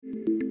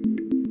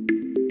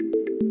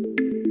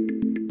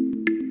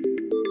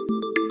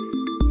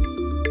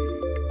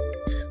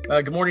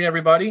Good morning,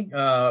 everybody.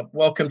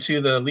 Welcome to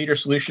the Leader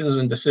Solutions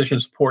and Decision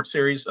Support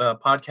Series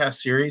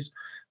podcast series.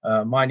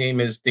 My name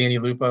is Danny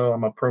Lupo.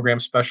 I'm a program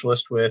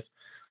specialist with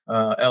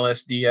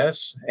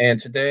LSDS, and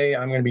today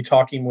I'm going to be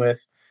talking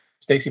with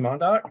Stacy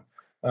Mondock,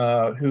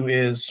 who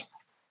is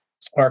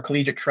our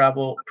collegiate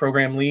travel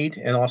program lead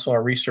and also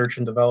our research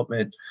and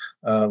development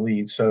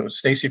lead. So,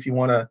 Stacy, if you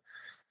want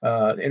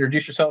to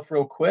introduce yourself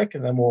real quick,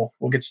 and then we'll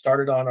get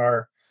started on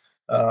our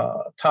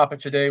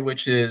topic today,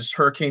 which is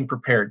hurricane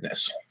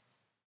preparedness.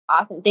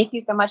 Awesome. Thank you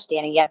so much,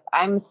 Danny. Yes,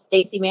 I'm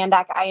Stacy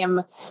Mondock. I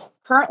am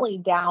currently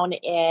down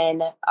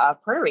in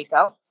Puerto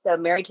Rico, so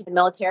married to the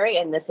military,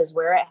 and this is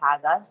where it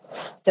has us.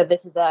 So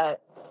this is a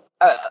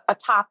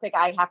topic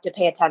I have to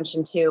pay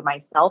attention to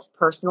myself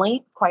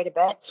personally quite a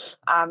bit.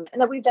 And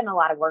then we've done a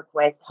lot of work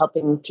with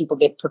helping people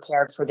get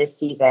prepared for this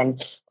season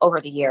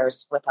over the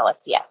years with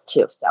LSDS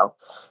too. So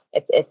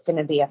it's going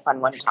to be a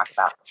fun one to talk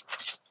about.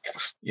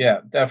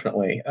 Yeah,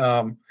 definitely.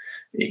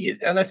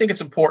 And I think it's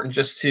important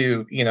just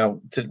to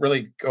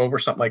really go over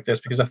something like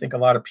this, because I think a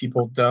lot of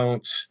people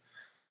don't,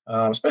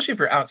 especially if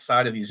you're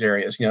outside of these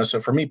areas,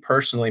 so for me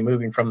personally,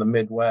 moving from the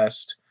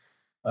Midwest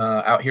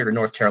out here to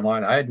North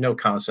Carolina, I had no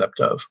concept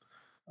of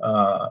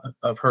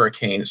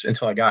hurricanes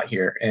until I got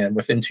here. And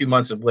within 2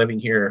 months of living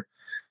here,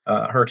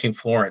 Hurricane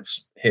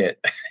Florence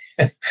hit.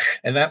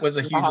 And that was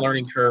a huge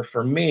learning curve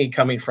for me,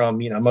 coming from,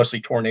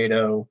 mostly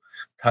tornado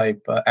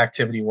type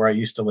activity where I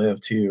used to live,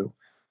 to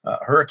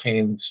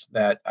hurricanes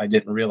that I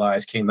didn't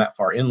realize came that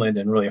far inland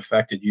and really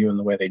affected you in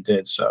the way they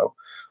did. So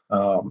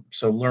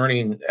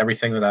learning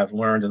everything that I've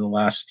learned in the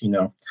last,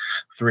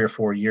 3 or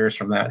 4 years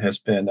from that has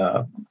been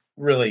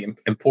really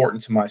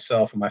important to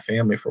myself and my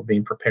family for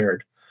being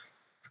prepared.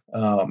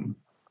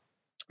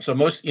 So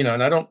most,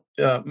 and I don't,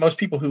 most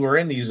people who are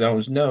in these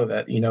zones know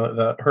that,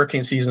 the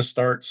hurricane season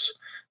starts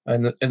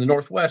in the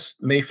Northwest,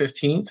 May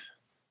 15th.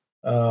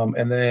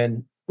 And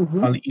then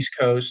on the East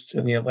Coast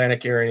in the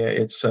Atlantic area,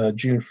 it's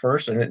June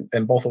 1st,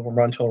 and both of them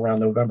run till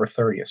around November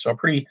 30th. So a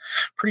pretty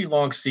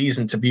long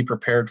season to be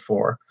prepared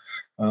for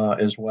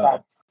as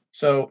well.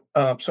 So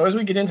as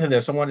we get into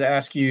this, I wanted to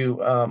ask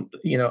you,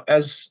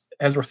 as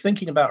we're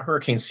thinking about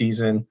hurricane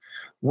season,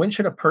 when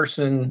should a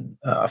person,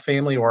 a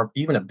family, or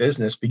even a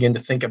business begin to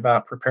think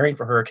about preparing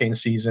for hurricane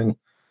season,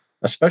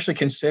 especially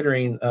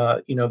considering,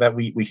 that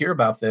we hear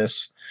about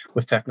this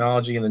with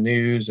technology in the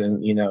news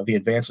and, the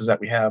advances that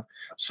we have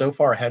so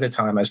far ahead of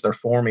time as they're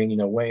forming,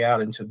 way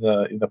out into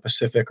the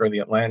Pacific or the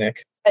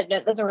Atlantic? No,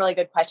 that's a really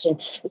good question.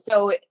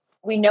 So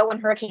we know when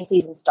hurricane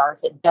season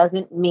starts, it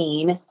doesn't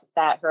mean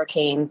that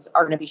hurricanes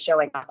are going to be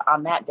showing up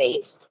on that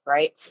date,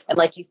 right? And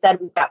like you said,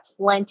 we've got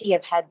plenty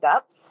of heads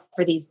up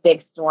for these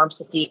big storms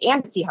to see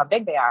how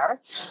big they are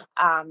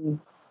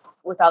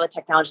with all the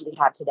technology we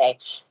have today.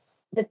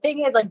 The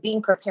thing is, like,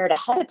 being prepared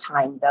ahead of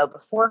time, though,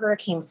 before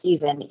hurricane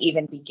season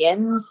even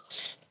begins,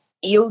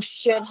 you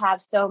should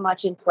have so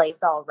much in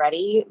place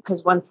already,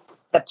 because once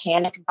the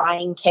panic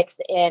buying kicks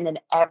in and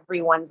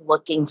everyone's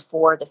looking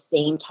for the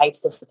same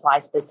types of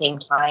supplies at the same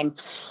time,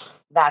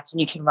 that's when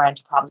you can run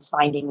into problems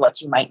finding what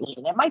you might need.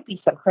 And it might be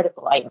some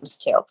critical items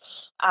too.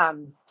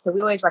 So we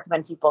always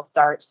recommend people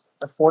start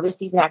before the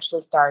season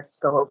actually starts,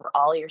 go over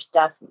all your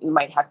stuff. You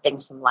might have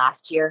things from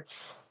last year,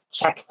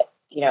 check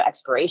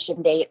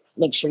expiration dates,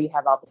 make sure you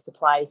have all the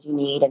supplies you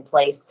need in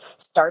place.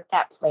 Start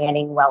that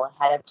planning well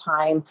ahead of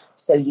time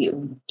so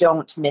you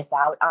don't miss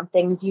out on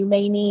things you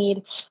may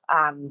need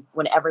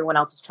when everyone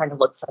else is trying to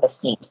look for the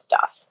same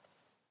stuff.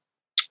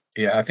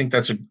 Yeah, I think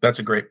that's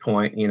a great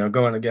point.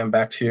 Going again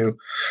back to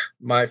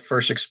my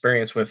first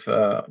experience with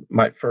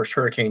my first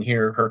hurricane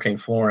here, Hurricane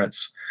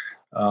Florence.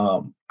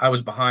 I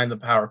was behind the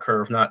power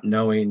curve, not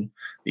knowing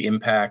the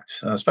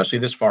impact, especially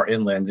this far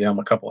inland. I'm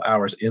a couple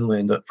hours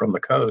inland from the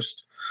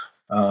coast.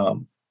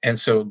 And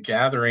so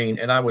gathering,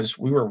 and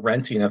we were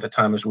renting at the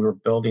time as we were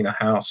building a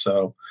house.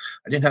 So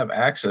I didn't have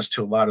access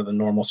to a lot of the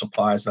normal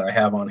supplies that I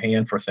have on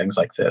hand for things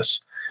like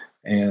this.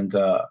 And,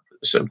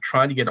 so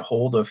trying to get a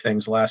hold of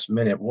things last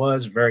minute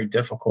was very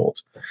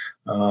difficult,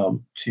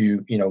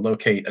 to,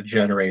 locate a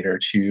generator,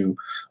 to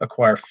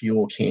acquire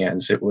fuel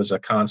cans. It was a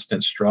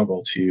constant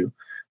struggle to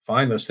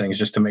find those things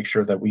just to make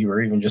sure that we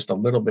were even just a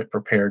little bit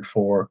prepared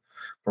for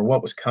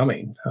what was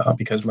coming,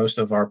 because most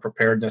of our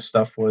preparedness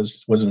stuff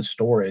was in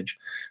storage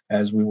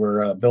as we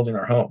were building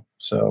our home.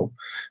 So,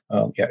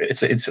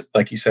 it's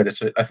like you said,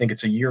 I think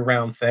it's a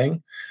year-round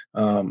thing,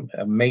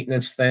 a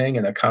maintenance thing,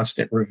 and a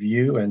constant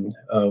review and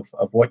of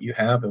what you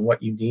have and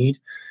what you need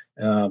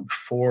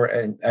before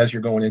and as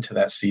you're going into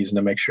that season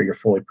to make sure you're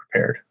fully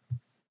prepared.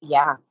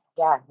 Yeah,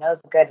 no,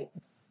 it's good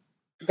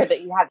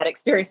that you have that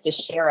experience to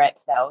share it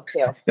though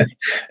too.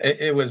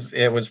 It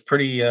was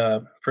pretty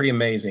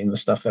amazing, the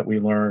stuff that we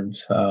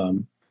learned,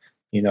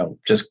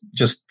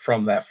 just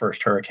from that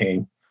first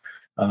hurricane.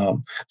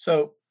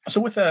 So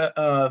with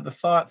the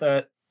thought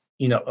that,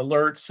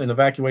 alerts and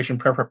evacuation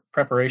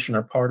preparation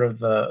are part of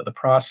the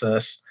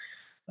process,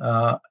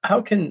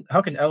 how can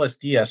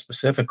LSDS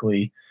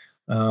specifically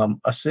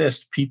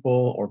assist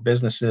people or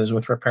businesses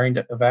with preparing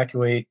to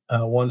evacuate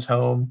one's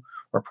home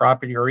or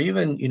property, or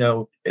even,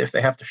 if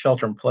they have to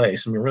shelter in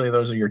place. I mean, really,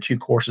 those are your two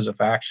courses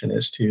of action,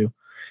 is to,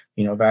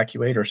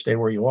 evacuate or stay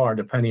where you are,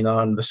 depending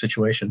on the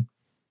situation.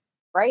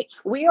 Right.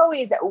 We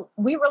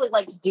really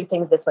like to do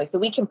things this way. So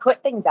we can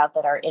put things out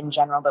that are in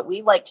general, but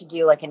we like to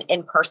do like an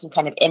in-person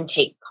kind of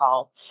intake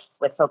call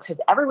with folks,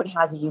 because everyone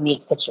has a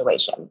unique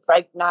situation,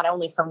 right? Not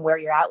only from where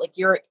you're at, like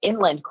you're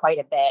inland quite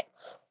a bit,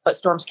 but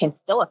storms can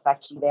still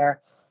affect you there.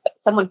 But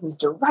someone who's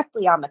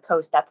directly on the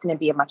coast, that's going to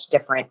be a much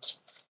different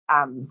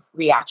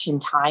reaction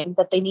time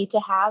that they need to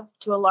have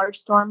to a large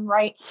storm,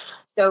 right?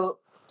 So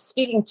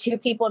speaking to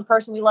people in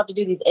person, we love to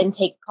do these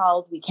intake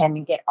calls. We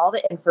can get all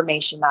the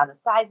information on the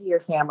size of your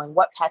family,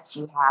 what pets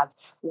you have,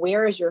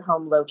 where is your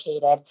home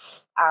located,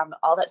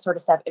 all that sort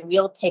of stuff. And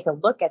we'll take a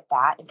look at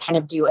that and kind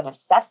of do an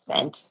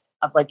assessment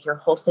of like your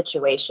whole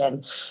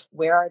situation.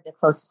 Where are the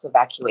closest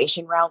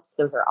evacuation routes?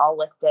 Those are all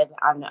listed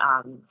on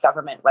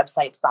government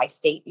websites by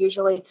state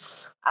usually.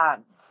 How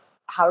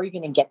are you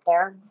going to get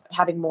there?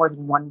 Having more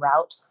than one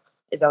route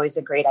is always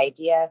a great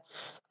idea.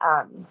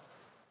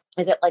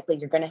 Is it likely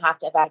you're going to have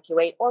to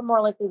evacuate, or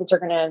more likely that you're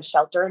going to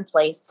shelter in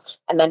place?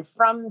 And then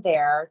from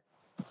there,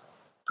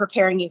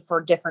 preparing you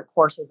for different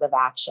courses of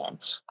action.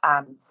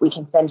 We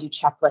can send you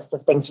checklists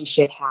of things you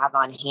should have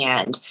on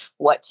hand,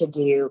 what to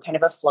do, kind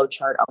of a flow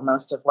chart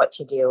almost of what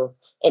to do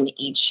in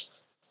each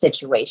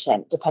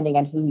situation, depending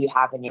on who you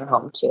have in your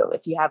home too.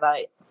 If you have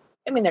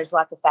there's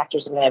lots of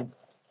factors that are going to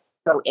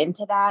go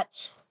into that.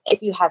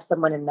 If you have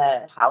someone in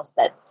the house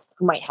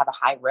who might have a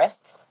high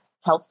risk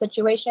health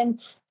situation,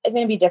 is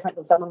going to be different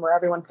than someone where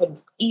everyone could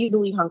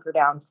easily hunker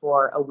down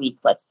for a week,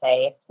 let's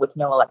say, with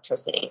no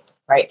electricity,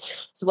 right?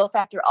 So we'll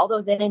factor all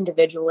those in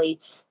individually,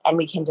 and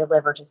we can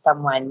deliver to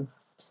someone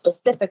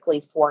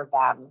specifically for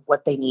them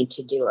what they need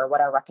to do or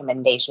what our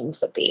recommendations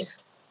would be.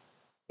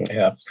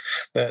 Yeah,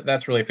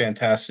 that's really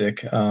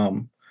fantastic.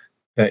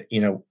 That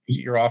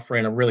you're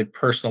offering a really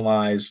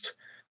personalized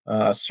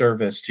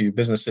service to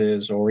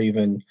businesses or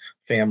even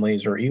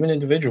families or even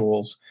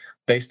individuals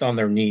based on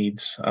their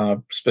needs,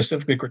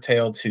 specifically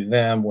curtailed to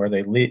them, where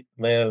they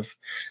live,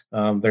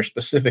 their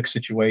specific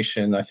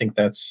situation. I think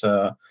that's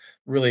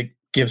really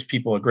gives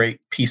people a great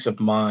peace of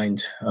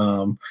mind,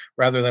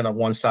 rather than a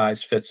one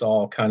size fits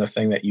all kind of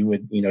thing that you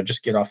would,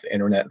 just get off the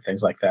internet and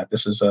things like that.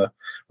 This is a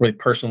really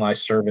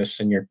personalized service,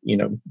 and you're,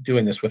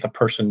 doing this with a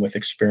person with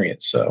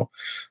experience. So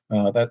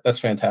that's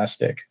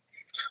fantastic.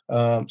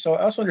 So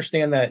I also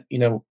understand that,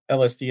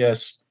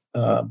 LSDS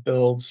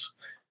builds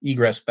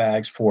egress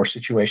bags for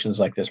situations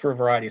like this, for a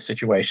variety of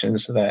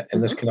situations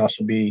and this can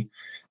also be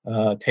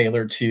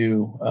tailored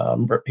to,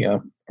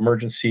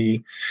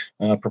 emergency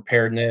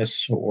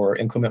preparedness or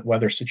inclement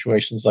weather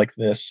situations like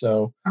this.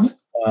 So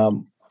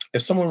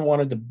if someone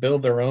wanted to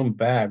build their own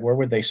bag, where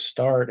would they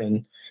start,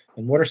 and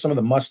what are some of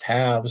the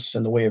must-haves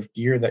in the way of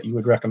gear that you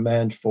would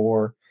recommend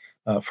for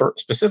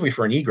specifically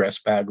for an egress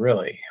bag,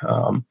 really,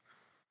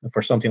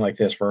 for something like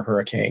this, for a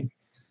hurricane?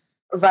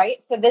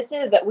 Right. So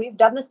we've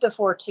done this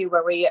before too,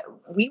 where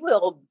we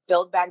will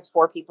build bags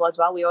for people as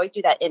well. We always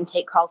do that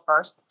intake call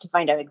first to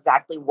find out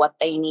exactly what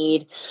they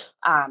need,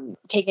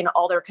 taking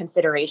all their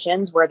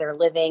considerations, where they're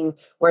living,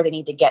 where they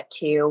need to get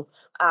to.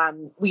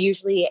 We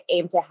usually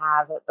aim to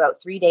have about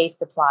 3 days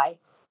supply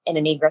in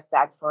an egress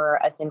bag for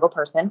a single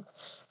person.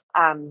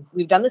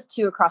 We've done this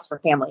too across for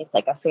families,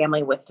 like a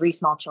family with 3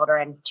 small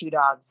children, 2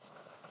 dogs,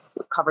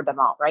 we covered them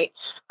all. Right.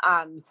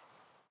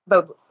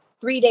 But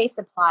 3 day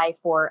supply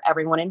for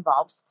everyone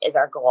involved is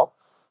our goal.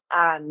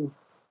 And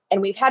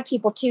we've had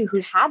people too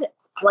who had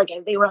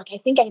they were like, I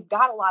think I've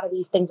got a lot of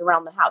these things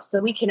around the house. So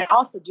we can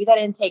also do that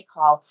intake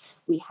call.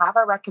 We have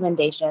our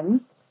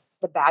recommendations,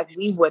 the bag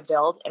we would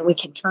build, and we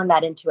can turn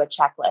that into a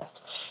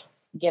checklist,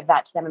 give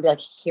that to them and be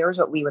like, here's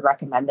what we would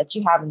recommend that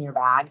you have in your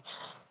bag.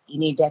 You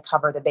need to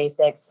cover the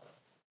basics.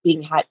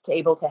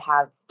 Able to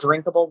have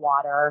drinkable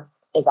water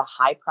is a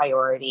high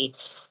priority.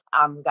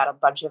 We've got a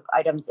bunch of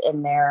items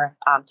in there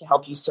to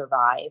help you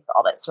survive,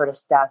 all that sort of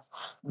stuff.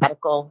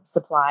 Medical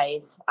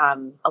supplies,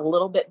 a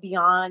little bit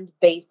beyond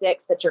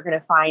basics that you're going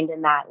to find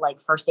in that like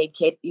first aid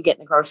kit you get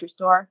in the grocery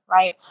store,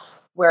 right?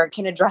 Where it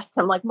can address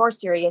some like more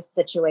serious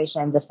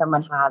situations. If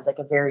someone has like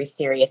a very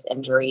serious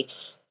injury,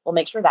 we'll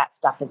make sure that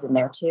stuff is in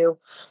there too.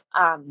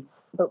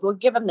 But we'll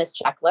give them this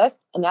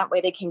checklist, and that way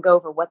they can go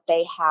over what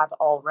they have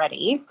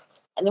already.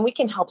 And then we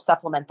can help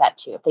supplement that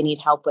too. If they need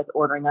help with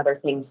ordering other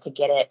things to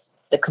get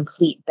the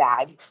complete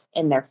bag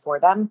in there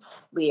for them,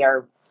 we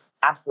are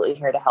absolutely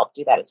here to help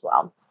do that as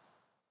well.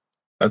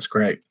 That's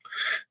great.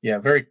 Yeah,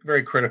 very,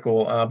 very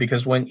critical,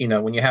 because when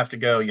you have to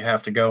go, you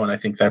have to go. And I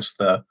think that's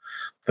the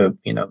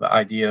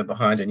idea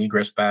behind an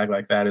egress bag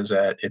like that, is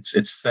that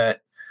it's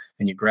set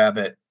and you grab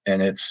it,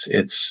 and it's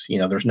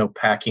there's no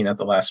packing at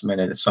the last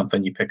minute. It's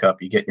something you pick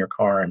up, you get in your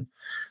car, and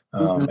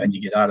and you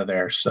get out of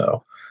there.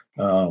 So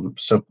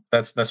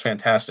that's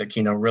fantastic.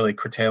 Really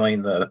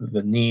curtailing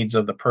the needs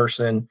of the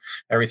person.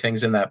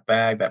 Everything's in that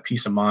bag. That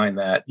peace of mind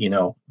that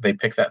they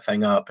pick that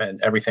thing up and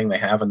everything they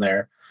have in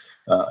there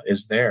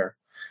is there,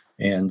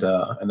 and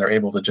they're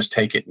able to just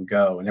take it and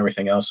go, and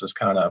everything else is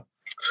kind of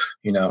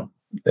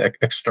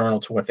external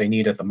to what they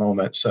need at the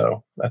moment.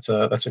 So that's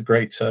a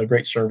great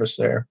service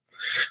there.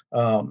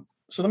 So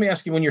let me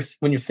ask you, when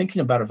you're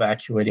thinking about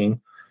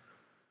evacuating,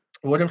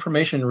 what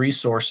information and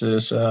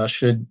resources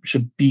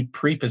should be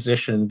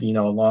pre-positioned,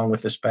 along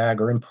with this bag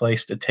or in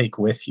place to take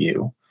with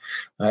you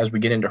as we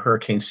get into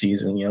hurricane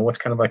season? What's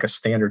kind of like a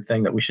standard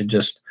thing that we should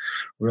just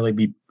really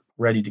be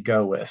ready to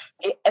go with?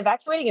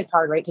 Evacuating is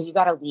hard, right? Because you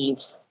got to leave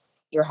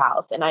your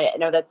house. And I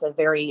know that's a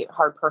very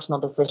hard personal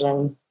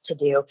decision to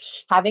do.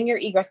 Having your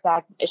egress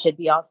bag should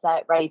be all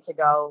set, ready to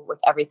go with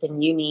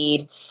everything you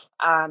need.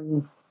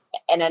 And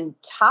on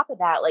top of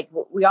that, like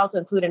we also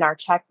include in our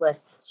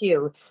checklists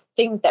too,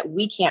 things that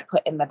we can't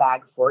put in the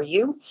bag for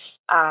you.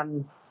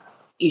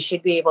 You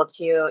should be able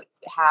to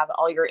have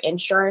all your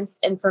insurance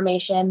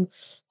information,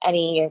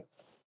 any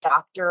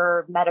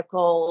doctor,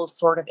 medical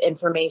sort of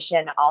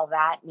information, all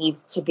that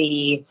needs to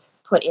be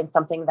put in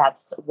something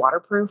that's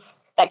waterproof.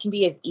 That can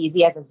be as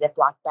easy as a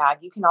Ziploc bag.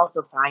 You can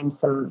also find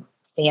some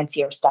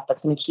fancier stuff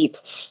that's going to keep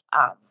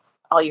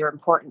all your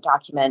important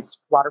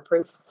documents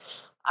waterproof.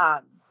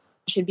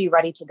 Should be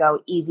ready to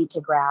go, easy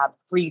to grab,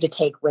 for you to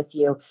take with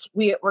you.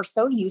 We're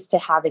so used to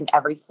having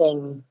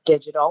everything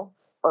digital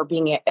or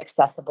being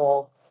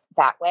accessible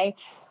that way.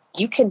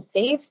 You can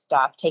save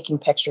stuff taking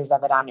pictures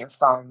of it on your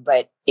phone,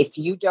 but if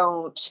you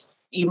don't,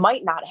 you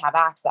might not have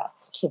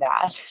access to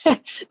that,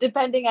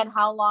 depending on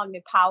how long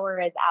the power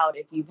is out.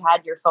 If you've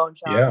had your phone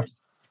Yeah. charged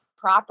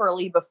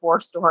properly before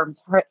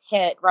storms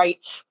hit, right?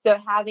 So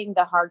having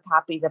the hard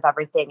copies of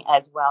everything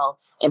as well,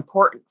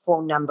 important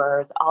phone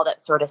numbers, all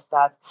that sort of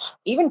stuff,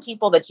 even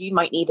people that you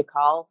might need to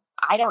call.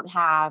 I don't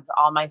have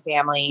all my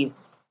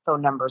family's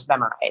phone numbers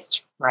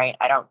memorized, right?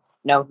 I don't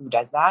know who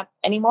does that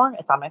anymore.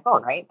 It's on my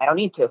phone, right? I don't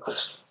need to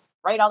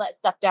write all that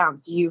stuff down.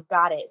 So you've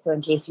got it. So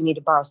in case you need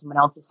to borrow someone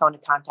else's phone to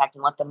contact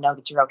and let them know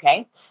that you're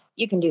okay,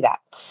 you can do that.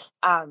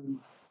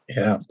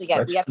 Yeah, So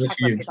yeah, we have that's checklists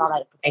huge. with all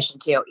that information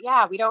too.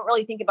 Yeah, we don't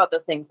really think about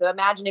those things. So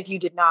imagine if you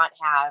did not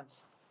have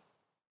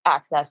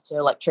access to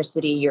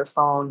electricity, your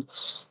phone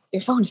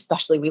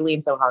especially, we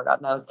lean so hard on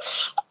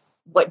those.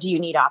 What do you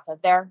need off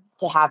of there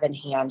to have in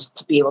hand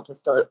to be able to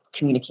still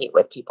communicate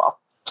with people?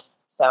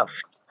 So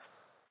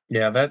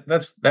Yeah,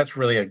 that's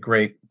really a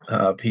great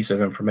piece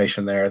of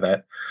information there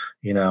that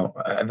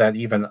that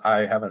even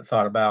I haven't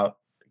thought about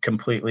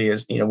completely.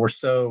 Is we're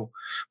so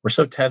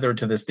tethered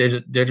to this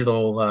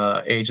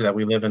digital age that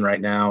we live in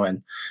right now,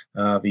 and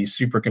these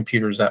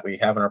supercomputers that we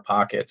have in our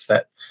pockets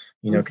that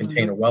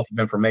contain a mhm. wealth of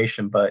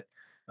information, but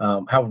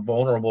how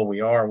vulnerable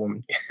we are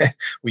when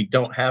we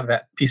don't have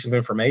that piece of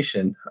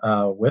information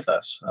with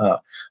us.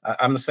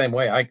 I'm the same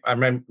way.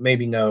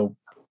 Maybe know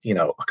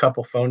a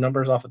couple phone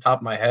numbers off the top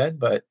of my head,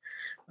 but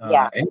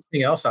Yeah.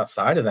 anything else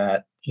outside of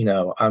that,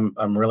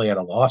 I'm really at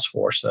a loss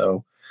for.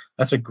 So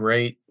that's a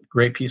great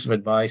piece of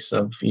advice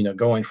of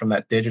going from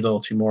that digital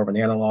to more of an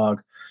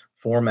analog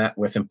format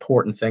with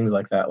important things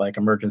like that, like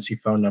emergency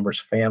phone numbers,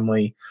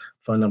 family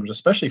phone numbers,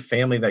 especially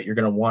family that you're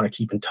going to want to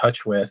keep in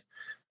touch with,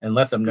 and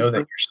let them know that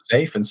Mhm. you're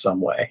safe in some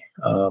way,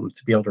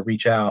 to be able to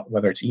reach out,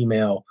 whether it's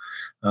email,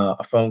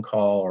 a phone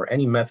call, or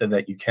any method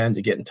that you can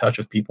to get in touch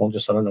with people and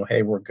just let them know,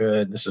 hey, we're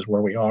good. This is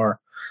where we are,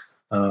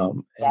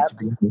 and to Yep.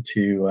 be able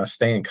to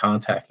stay in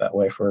contact that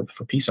way for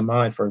peace of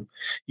mind for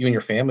you and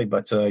your family,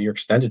 but your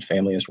extended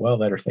family as well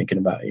that are thinking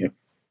about you.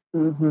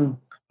 Hmm.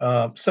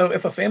 So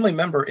if a family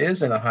member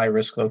is in a high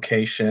risk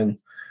location,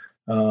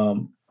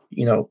 um,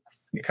 you know,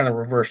 kind of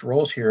reverse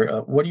roles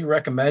here. What do you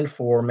recommend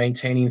for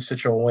maintaining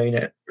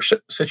situational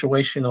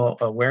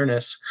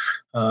awareness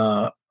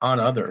on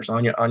others,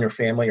 on your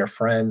family or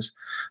friends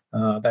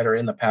that are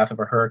in the path of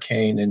a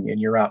hurricane, and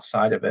you're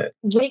outside of it?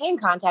 Getting in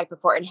contact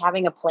before and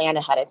having a plan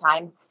ahead of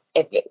time.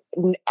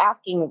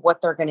 Asking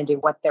what they're going to do,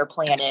 what their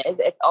plan is,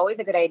 it's always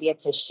a good idea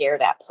to share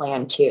that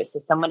plan too. So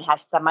someone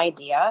has some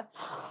idea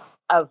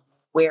of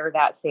where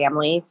that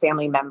family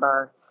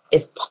member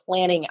is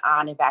planning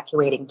on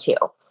evacuating to.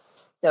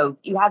 So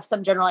you have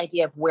some general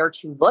idea of where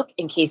to look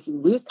in case you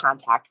lose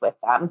contact with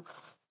them.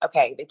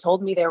 Okay, they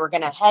told me they were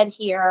going to head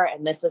here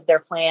and this was their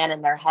plan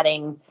and they're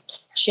heading,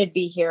 should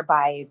be here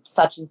by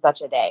such and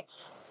such a day.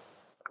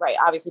 Right.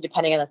 Obviously,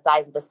 depending on the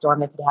size of the storm,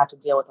 they could have to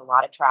deal with a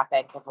lot of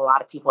traffic if a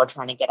lot of people are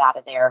trying to get out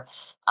of there,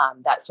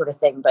 that sort of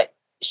thing. But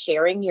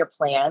sharing your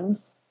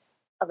plans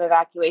of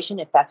evacuation,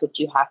 if that's what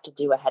you have to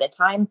do ahead of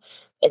time,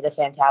 is a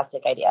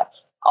fantastic idea.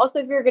 Also,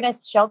 if you're going to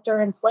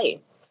shelter in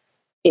place,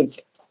 if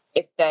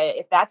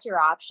if that's your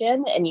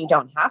option and you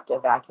don't have to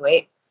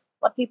evacuate,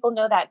 let people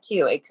know that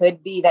too. It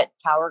could be that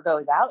power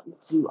goes out,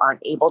 so you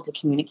aren't able to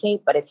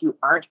communicate. But if you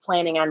aren't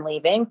planning on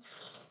leaving,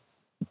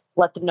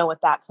 let them know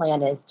what that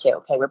plan is too.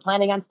 Okay, we're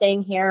planning on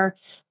staying here.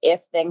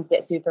 If things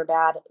get super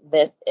bad,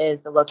 this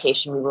is the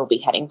location we will be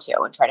heading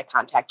to, and try to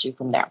contact you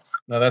from there.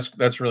 No,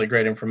 that's really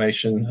great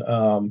information.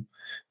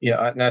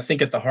 Yeah, and I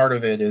think at the heart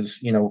of it is,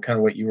 kind of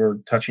what you were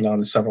touching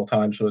on several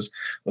times was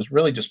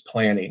really just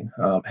planning,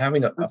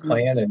 having a Mhm.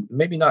 plan, and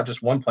maybe not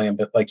just one plan,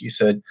 but like you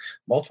said,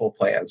 multiple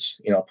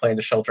plans. A plan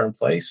to shelter in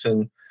place,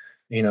 and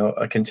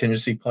a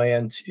contingency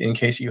plan in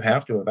case you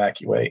have to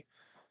evacuate,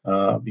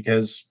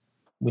 because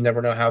we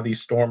never know how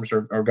these storms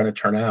are going to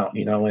turn out.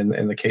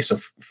 In the case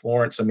of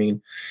Florence, I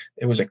mean,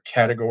 it was a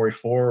Category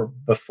 4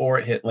 before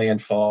it hit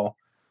landfall.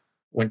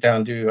 I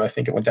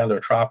think it went down to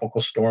a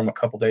tropical storm a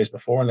couple days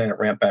before, and then it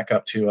ramped back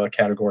up to a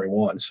Category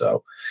 1.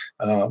 So,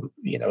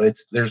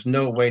 there's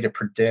no way to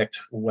predict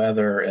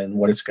weather and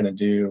what it's going to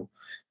do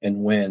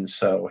and when.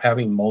 So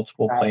having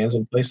multiple Right. plans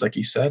in place, like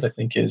you said, I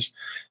think is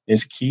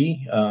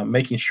key.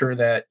 Making sure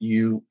that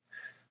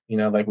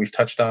like we've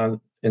touched on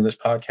in this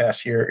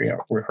podcast here,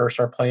 rehearse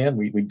our plan.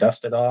 We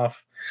dust it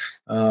off.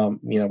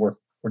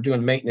 We're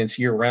doing maintenance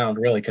year round,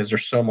 really, because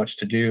there's so much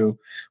to do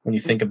when you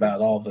think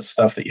about all the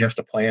stuff that you have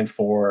to plan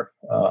for.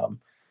 When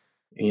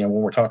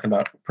we're talking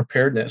about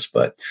preparedness,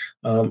 but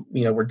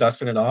we're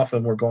dusting it off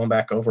and we're going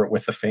back over it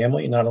with the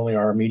family, not only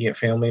our immediate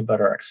family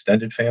but our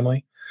extended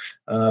family.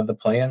 The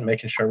plan,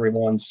 making sure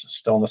everyone's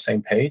still on the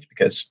same page,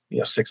 because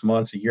 6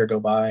 months, a year go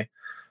by.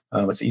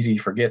 It's easy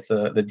to forget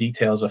the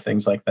details of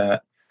things like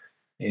that,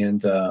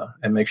 and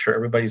make sure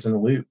everybody's in the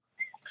loop.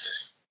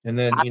 And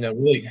then,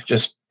 really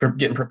just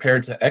getting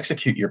prepared to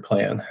execute your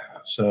plan.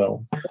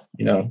 So,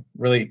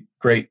 really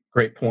great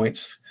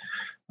points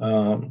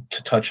to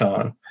touch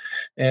on.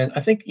 And I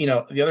think,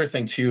 the other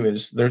thing too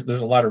is there's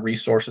a lot of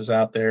resources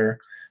out there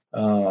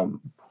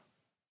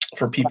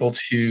for people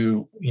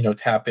to,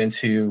 tap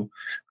into,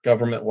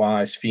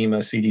 government-wise, FEMA,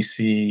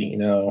 CDC,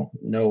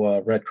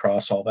 NOAA, Red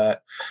Cross, all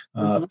that.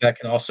 That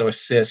can also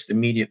assist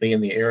immediately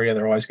in the area.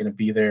 They're always going to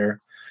be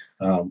there.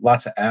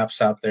 Lots of apps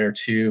out there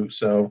too.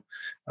 So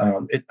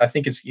I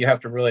think you have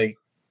to really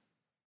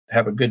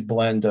have a good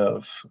blend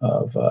of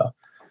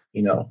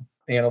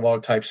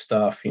analog type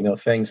stuff,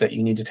 things that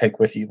you need to take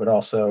with you, but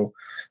also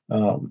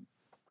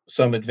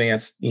some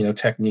advanced,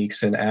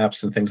 techniques and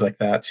apps and things like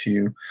that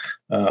to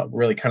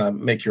really kind of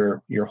make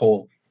your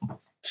whole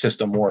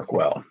system work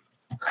well.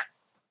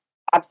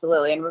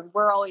 Absolutely. And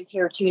we're always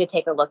here too to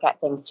take a look at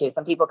things too.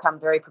 Some people come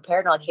very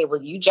prepared and like, hey,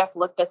 will you just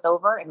look this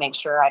over and make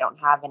sure I don't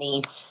have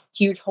any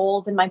huge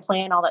holes in my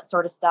plan, all that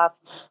sort of stuff.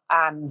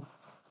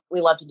 We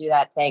love to do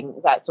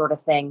that sort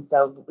of thing.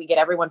 So we get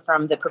everyone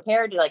from the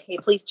prepared to like, hey,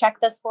 please check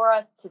this for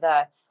us, to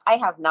the I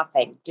have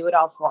nothing, do it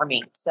all for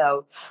me.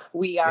 So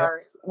we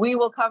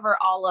will cover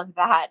all of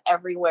that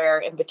everywhere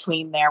in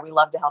between there. We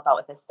love to help out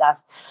with this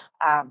stuff.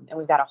 And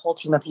we've got a whole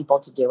team of people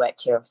to do it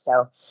too.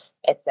 So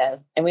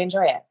and we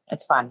enjoy it.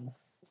 It's fun.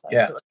 So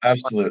yeah,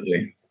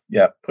 absolutely.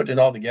 Yeah. Putting it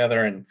all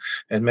together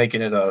and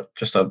making it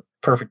just a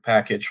perfect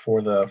package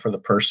for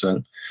the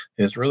person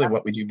is really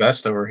what we do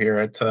best over here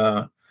at,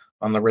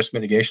 on the risk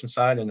mitigation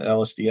side and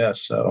LSDS.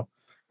 So,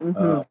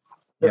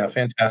 yeah,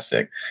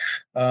 fantastic.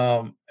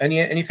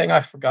 Anything I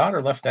forgot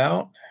or left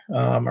out,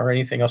 or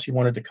anything else you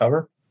wanted to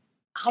cover?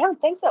 I don't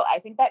think so. I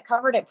think that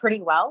covered it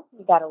pretty well.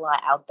 We got a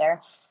lot out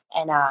there.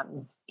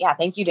 And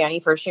thank you, Danny,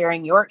 for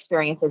sharing your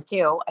experiences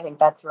too. I think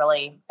that's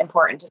really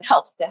important. It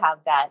helps to have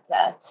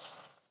that,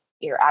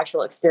 your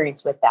actual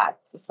experience with that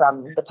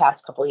from the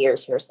past couple of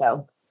years here.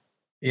 So,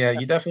 yeah,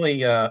 you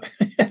definitely,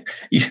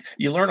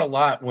 you learn a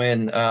lot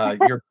when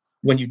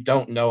when you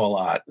don't know a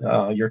lot.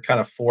 You're kind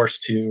of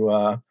forced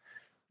to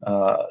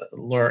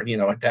learn,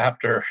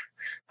 adapt or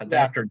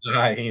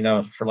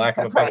die, for lack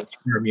of a better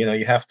term.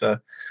 You have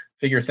to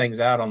figure things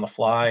out on the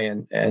fly,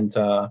 and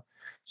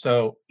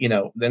so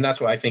then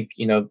that's why I think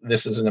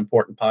this is an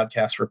important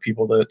podcast for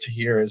people to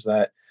hear, is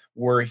that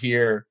we're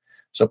here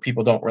so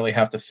people don't really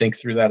have to think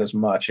through that as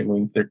much, and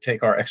we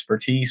take our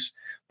expertise,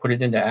 put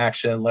it into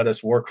action, let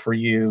us work for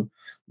you,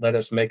 let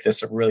us make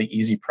this a really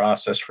easy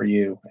process for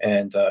you,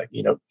 and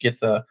get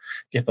the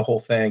whole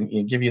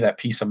thing, give you that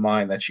peace of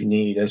mind that you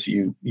need as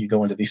you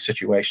go into these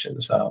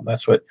situations.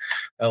 That's what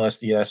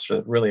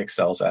LSDS really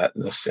excels at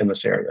in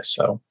this area.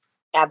 So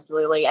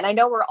absolutely. And I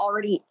know we're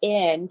already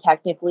in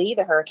technically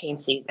the hurricane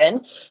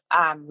season.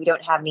 We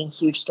don't have any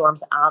huge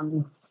storms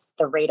on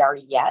the radar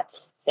yet,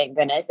 thank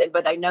goodness.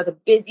 But I know the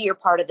busier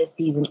part of the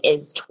season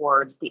is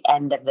towards the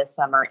end of the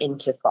summer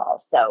into fall.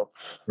 So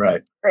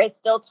right, there is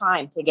still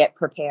time to get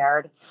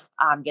prepared,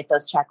 get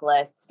those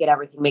checklists, get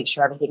everything, make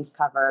sure everything's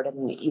covered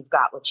and you've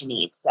got what you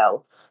need.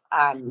 So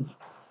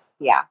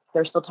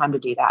there's still time to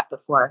do that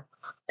before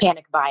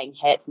panic buying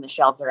hits and the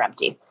shelves are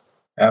empty.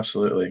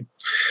 Absolutely.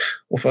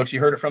 Well, folks, you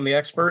heard it from the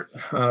expert,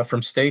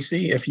 from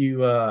Stacy. If you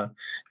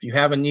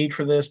have a need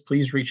for this,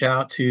 please reach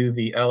out to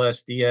the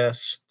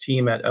LSDS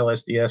team at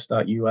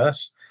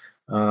lsds.us.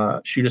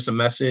 Shoot us a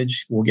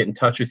message. We'll get in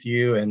touch with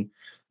you, and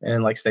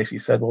like Stacy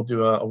said, we'll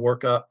do a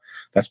workup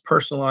that's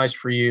personalized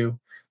for you,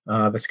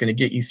 that's going to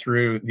get you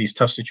through these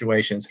tough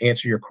situations,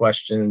 answer your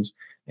questions,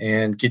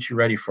 and get you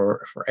ready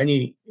for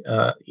any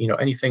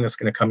anything that's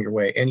going to come your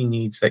way, any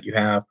needs that you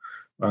have.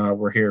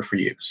 We're here for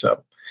you.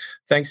 So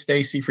thanks,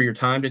 Stacy, for your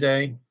time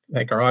today.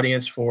 Thank our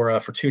audience for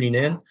tuning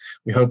in.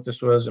 We hope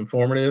this was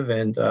informative,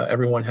 and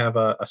everyone have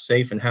a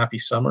safe and happy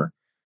summer.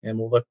 And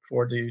we'll look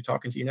forward to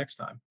talking to you next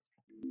time.